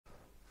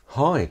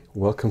Hi,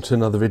 welcome to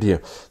another video.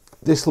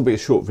 This will be a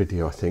short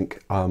video, I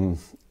think.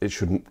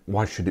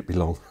 Why should it be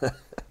long?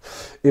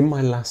 In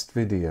my last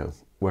video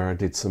where I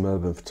did some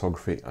urban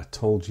photography, I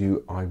told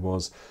you I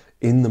was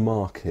in the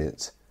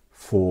market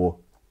for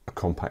a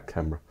compact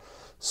camera,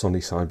 Sony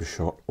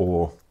Cybershot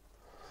or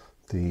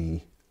the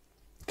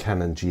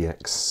Canon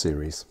GX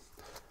series.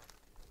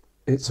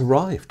 It's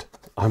arrived.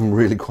 I'm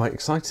really quite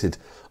excited.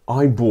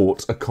 I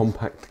bought a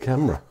compact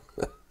camera.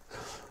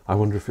 I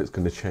wonder if it's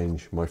going to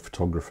change my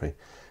photography.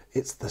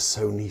 It's the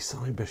Sony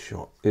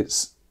Cybershot.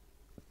 It's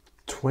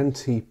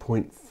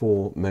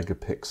 20.4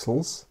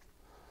 megapixels.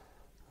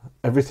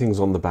 Everything's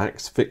on the back,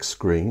 it's fixed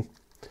screen.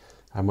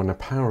 And when I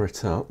power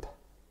it up,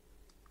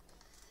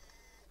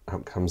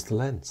 out comes the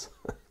lens.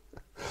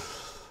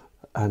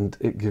 And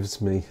it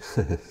gives me,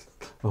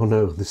 oh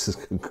no, this is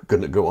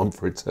going to go on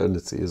for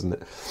eternity, isn't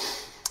it?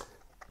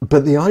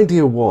 But the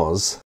idea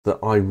was that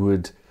I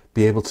would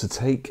be able to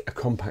take a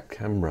compact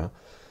camera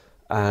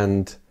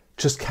and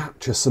just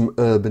capture some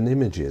urban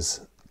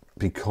images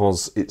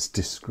because it's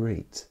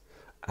discreet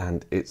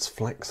and it's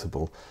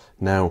flexible.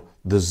 Now,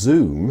 the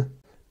zoom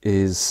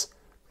is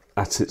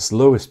at its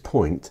lowest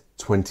point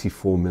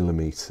 24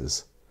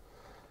 millimeters.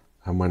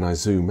 And when I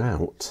zoom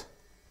out,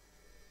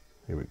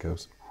 here it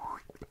goes.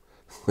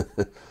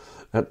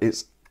 at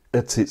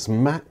its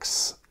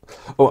max,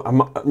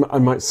 I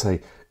might say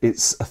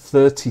it's a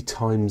 30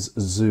 times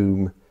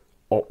zoom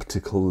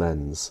optical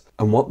lens.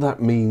 And what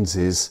that means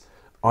is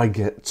I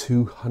get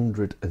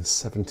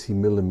 270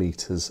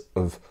 millimeters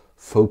of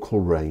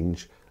focal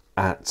range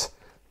at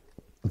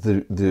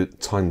the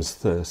times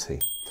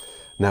 30.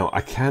 Now I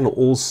can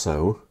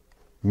also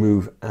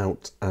move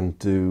out and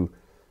do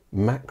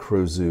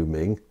macro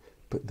zooming,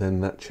 but then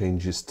that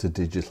changes to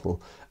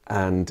digital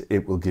and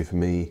it will give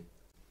me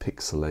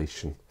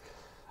pixelation.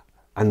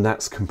 And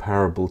that's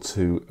comparable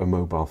to a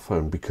mobile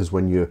phone, because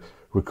when you're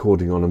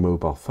recording on a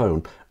mobile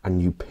phone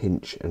and you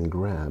pinch and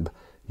grab,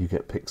 you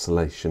get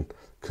pixelation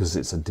because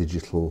it's a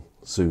digital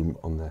zoom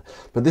on there.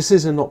 But this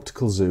is an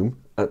optical zoom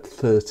at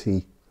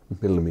 30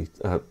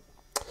 millimeter,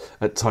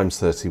 at times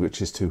 30,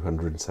 which is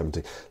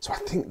 270. So I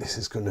think this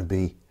is going to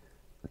be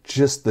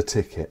just the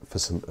ticket for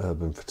some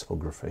urban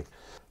photography.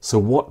 So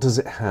what does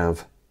it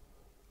have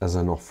as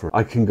an offer?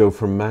 I can go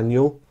from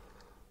manual,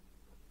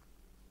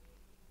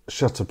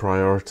 shutter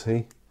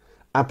priority,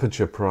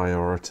 aperture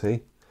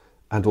priority,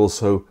 and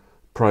also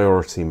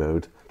priority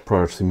mode.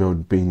 Priority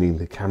mode meaning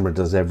the camera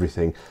does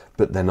everything,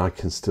 but then I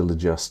can still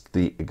adjust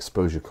the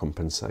exposure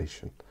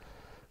compensation,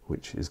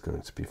 which is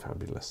going to be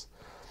fabulous.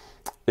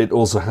 It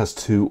also has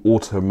two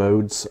auto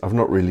modes. I've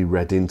not really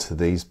read into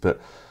these, but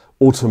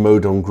auto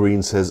mode on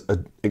green says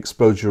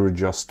exposure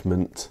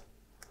adjustment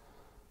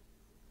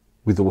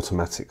with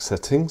automatic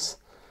settings,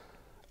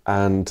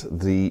 and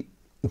the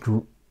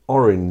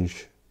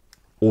orange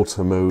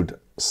auto mode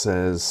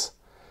says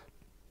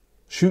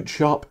shoot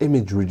sharp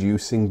image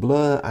reducing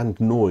blur and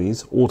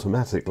noise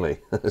automatically.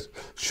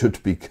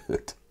 Should be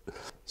good.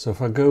 So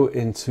if I go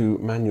into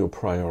manual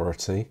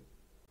priority,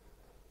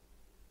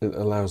 it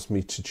allows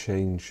me to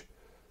change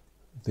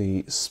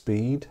the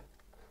speed.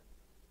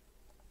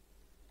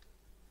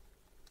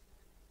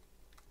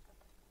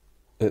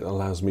 It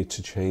allows me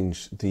to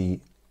change the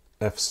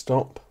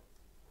f-stop,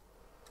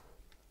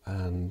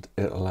 and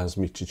it allows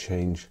me to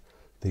change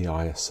the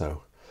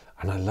ISO.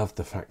 And I love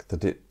the fact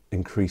that it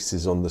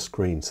increases on the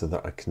screen so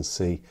that I can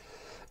see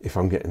if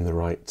I'm getting the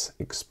right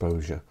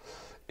exposure.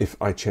 If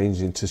I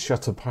change into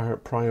shutter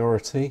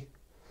priority,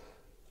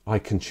 I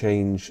can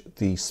change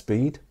the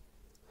speed.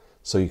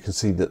 So you can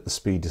see that the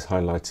speed is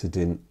highlighted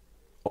in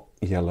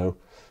yellow.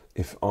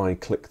 If I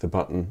click the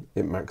button,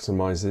 it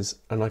maximizes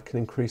and I can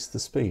increase the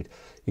speed.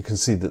 You can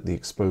see that the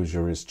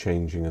exposure is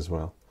changing as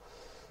well.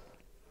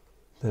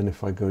 Then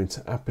if I go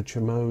into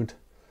aperture mode,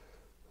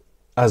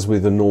 as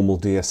with a normal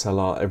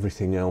DSLR,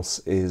 everything else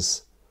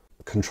is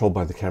controlled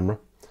by the camera.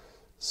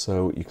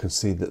 So you can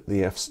see that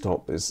the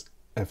f-stop is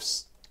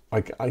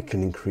I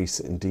can increase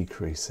it and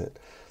decrease it.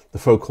 The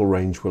focal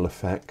range will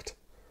affect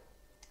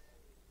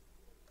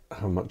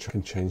how much I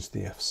can change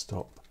the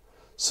f-stop.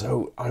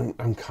 So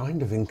I'm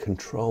kind of in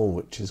control,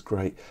 which is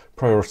great.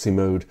 Priority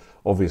mode,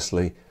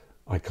 obviously,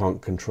 I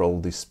can't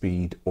control the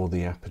speed or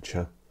the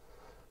aperture.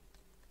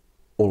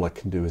 All I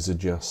can do is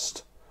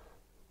adjust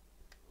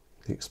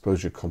the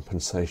exposure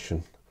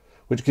compensation,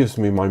 which gives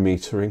me my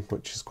metering,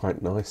 which is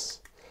quite nice.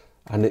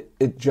 And it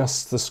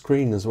adjusts the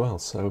screen as well,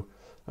 so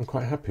I'm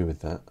quite happy with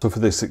that. So for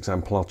this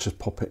example, I'll just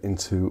pop it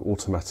into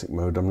automatic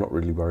mode. I'm not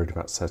really worried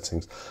about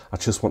settings. I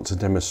just want to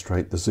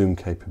demonstrate the zoom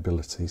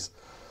capabilities.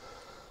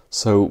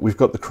 So we've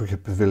got the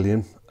cricket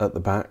pavilion at the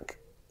back.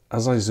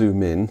 As I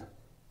zoom in,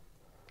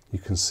 you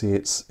can see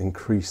it's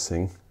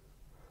increasing.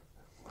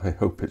 I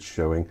hope it's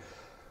showing.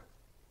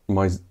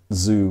 My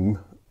zoom,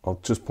 I'll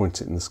just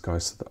point it in the sky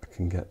so that I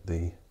can get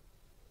the...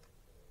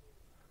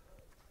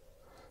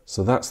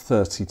 So that's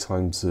 30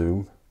 times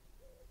zoom.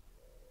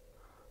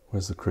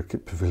 Where's the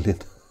cricket pavilion?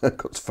 I've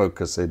got to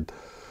focus in.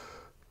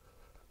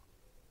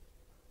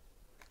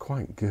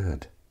 Quite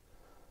good.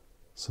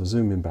 So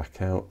zooming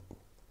back out,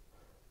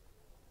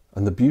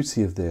 And the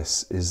beauty of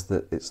this is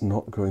that it's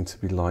not going to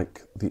be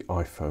like the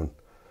iPhone.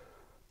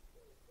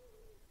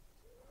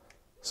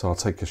 So I'll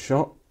take a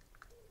shot.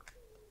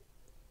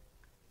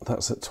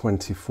 That's at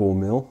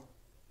 24mm.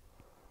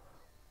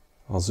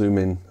 I'll zoom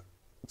in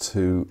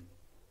to,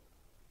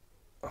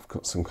 I've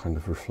got some kind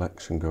of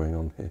reflection going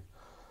on here.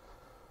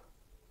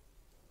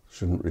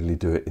 Shouldn't really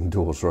do it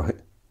indoors, right?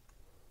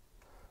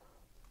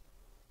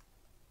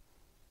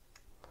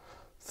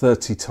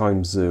 30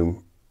 times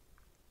zoom.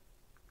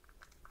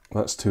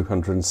 That's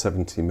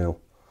 270mm.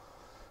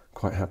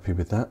 Quite happy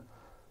with that.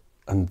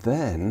 And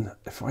then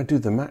if I do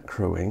the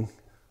macroing,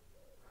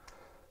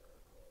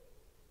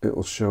 it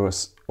will show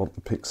us what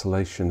the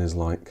pixelation is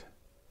like.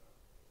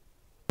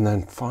 And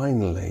then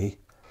finally,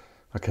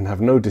 I can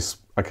have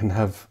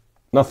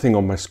nothing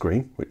on my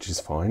screen, which is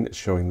fine. It's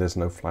showing there's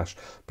no flash,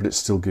 but it's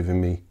still giving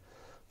me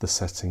the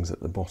settings at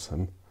the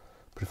bottom.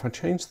 But if I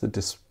change the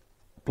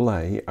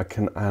display, I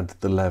can add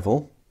the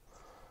level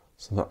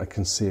so that I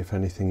can see if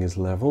anything is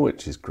level,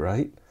 which is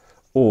great.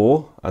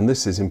 Or, and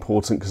this is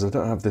important because I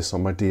don't have this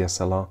on my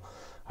DSLR,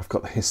 I've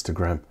got the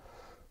histogram.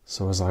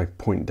 So as I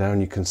point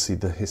down, you can see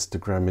the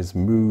histogram is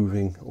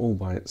moving all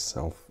by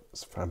itself.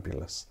 It's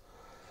fabulous.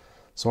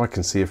 So I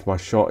can see if my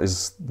shot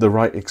is the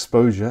right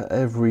exposure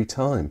every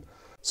time.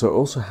 So it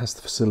also has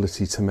the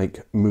facility to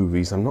make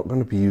movies. I'm not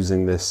going to be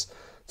using this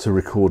to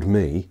record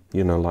me,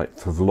 you know, like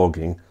for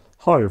vlogging.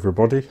 Hi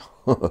everybody,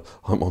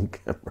 I'm on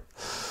camera.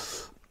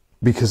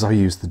 Because I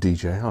use the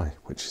DJI,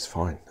 which is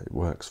fine. It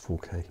works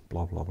 4K,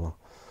 blah, blah, blah.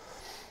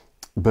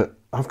 But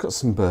I've got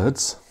some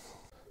birds.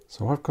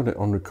 So I've got it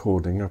on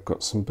recording. I've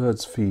got some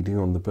birds feeding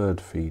on the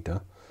bird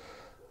feeder.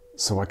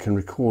 So I can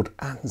record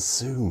and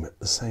zoom at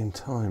the same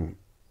time.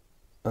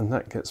 And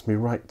that gets me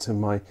right to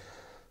my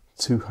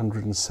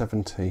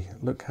 270.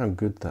 Look how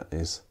good that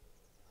is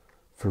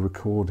for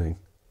recording.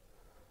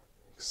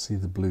 You can see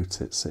the blue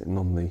tit sitting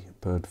on the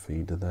bird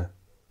feeder there.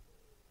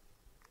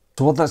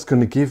 So what that's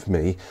going to give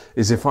me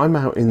is if I'm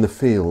out in the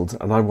field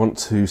and I want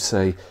to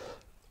say,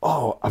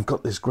 oh, I've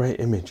got this great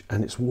image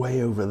and it's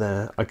way over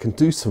there, I can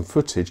do some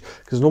footage,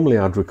 because normally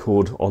I'd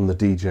record on the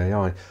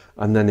DJI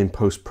and then in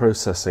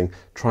post-processing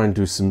try and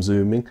do some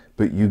zooming,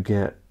 but you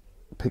get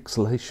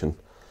pixelation.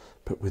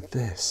 But with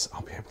this,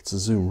 I'll be able to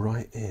zoom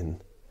right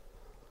in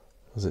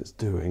as it's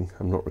doing.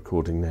 I'm not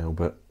recording now,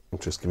 but I'm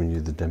just giving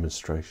you the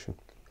demonstration.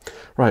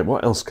 Right,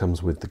 what else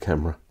comes with the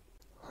camera?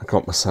 I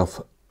got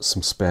myself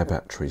some spare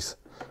batteries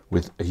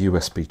with a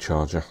USB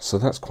charger, so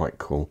that's quite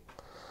cool.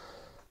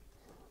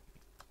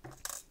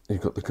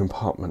 You've got the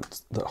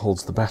compartment that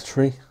holds the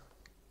battery,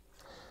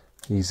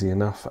 easy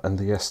enough, and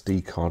the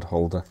SD card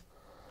holder.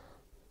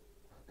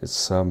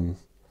 It's normal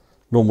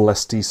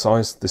SD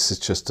size. This is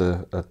just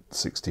a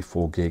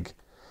 64 gig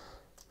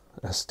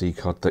SD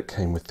card that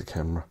came with the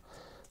camera.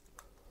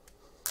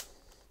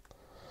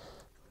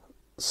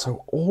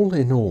 So all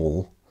in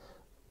all,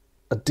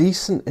 a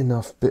decent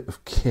enough bit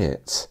of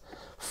kit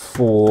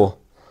for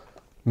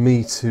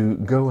me to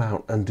go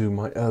out and do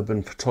my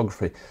urban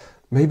photography.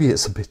 Maybe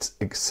it's a bit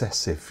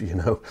excessive, you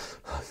know.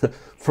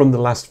 From the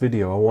last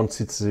video, I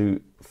wanted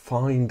to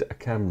find a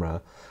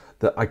camera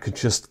that I could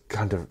just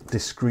kind of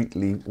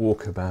discreetly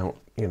walk about,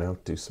 you know,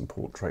 do some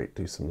portrait,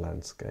 do some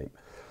landscape.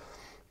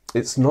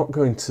 It's not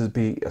going to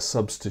be a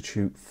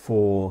substitute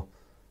for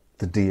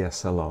the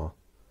DSLR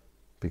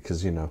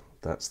because, you know,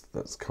 that's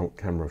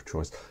camera of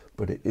choice,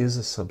 but it is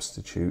a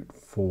substitute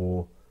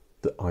for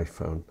the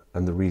iPhone.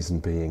 And the reason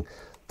being,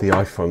 the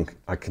iPhone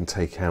I can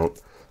take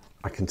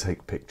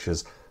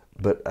pictures,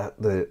 but at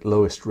the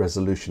lowest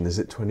resolution, is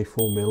it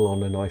 24mm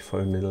on an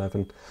iPhone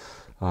 11?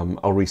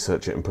 I'll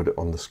research it and put it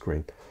on the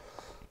screen.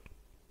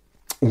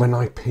 When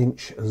I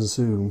pinch and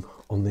zoom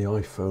on the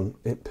iPhone,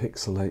 it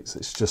pixelates.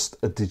 It's just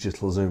a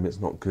digital zoom, it's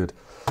not good.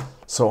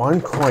 So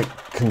I'm quite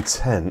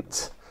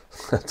content,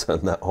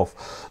 turn that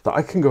off, that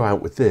I can go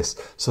out with this.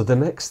 So the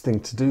next thing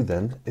to do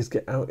then is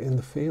get out in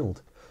the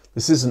field.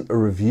 This isn't a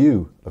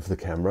review of the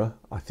camera.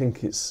 I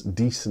think it's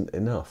decent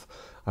enough.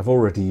 I've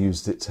already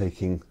used it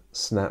taking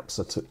snaps.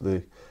 I took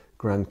the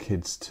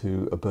grandkids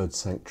to a bird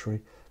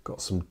sanctuary,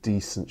 got some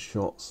decent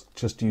shots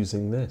just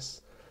using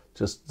this,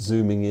 just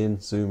zooming in,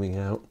 zooming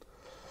out.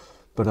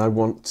 But I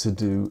want to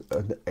do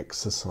an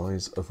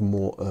exercise of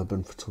more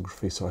urban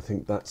photography, so I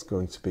think that's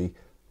going to be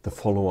the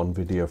follow-on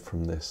video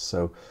from this.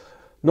 So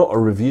not a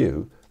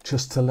review,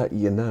 just to let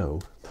you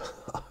know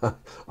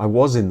I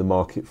was in the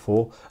market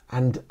for,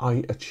 and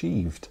I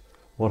achieved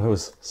what I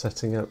was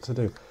setting out to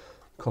do.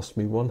 Cost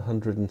me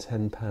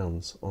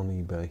 £110 on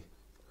eBay.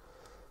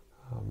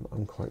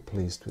 I'm quite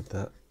pleased with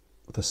that.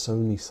 The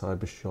Sony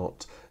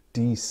Cybershot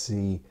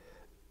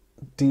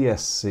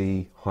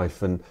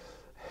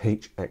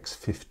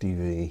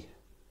DSC-HX50V.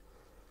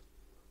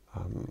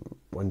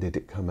 When did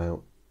it come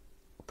out?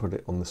 Put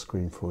it on the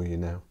screen for you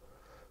now.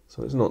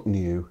 So it's not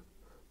new,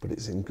 but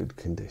it's in good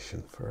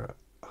condition for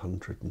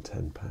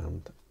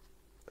 £110.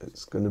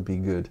 It's going to be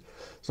good.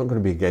 It's not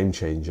going to be a game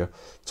changer.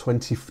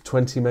 20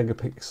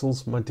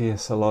 megapixels. My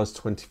DSLR is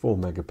 24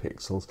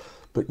 megapixels.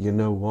 But you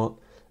know what?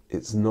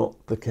 It's not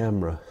the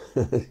camera.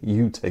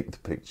 You take the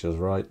pictures,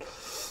 right?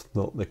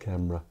 Not the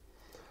camera.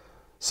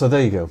 So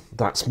there you go.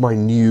 That's my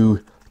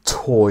new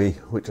toy,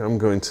 which I'm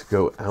going to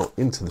go out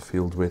into the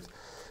field with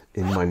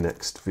in my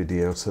next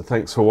video. So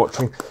thanks for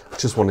watching. I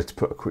just wanted to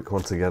put a quick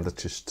one together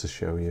just to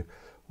show you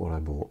what I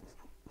bought.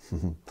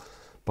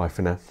 Bye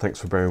for now. Thanks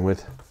for bearing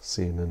with.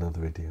 See you in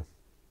another video.